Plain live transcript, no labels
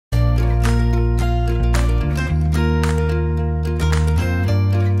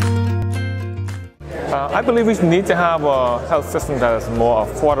I believe we need to have a health system that is more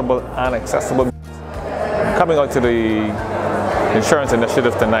affordable and accessible. Coming out to the insurance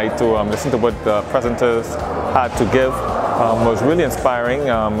initiative tonight to listen to what the presenters had to give was really inspiring.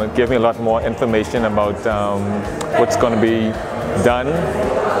 It gave me a lot more information about what's going to be done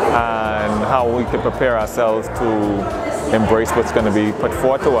and how we can prepare ourselves to embrace what's going to be put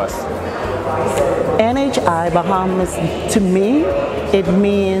forth to us. NHI Bahamas, to me, it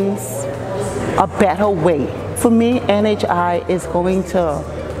means a better way. For me, NHI is going to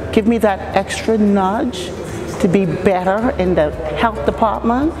give me that extra nudge to be better in the health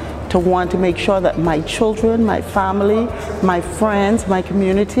department, to want to make sure that my children, my family, my friends, my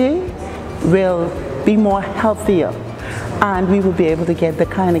community will be more healthier, and we will be able to get the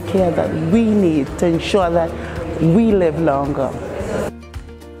kind of care that we need to ensure that we live longer.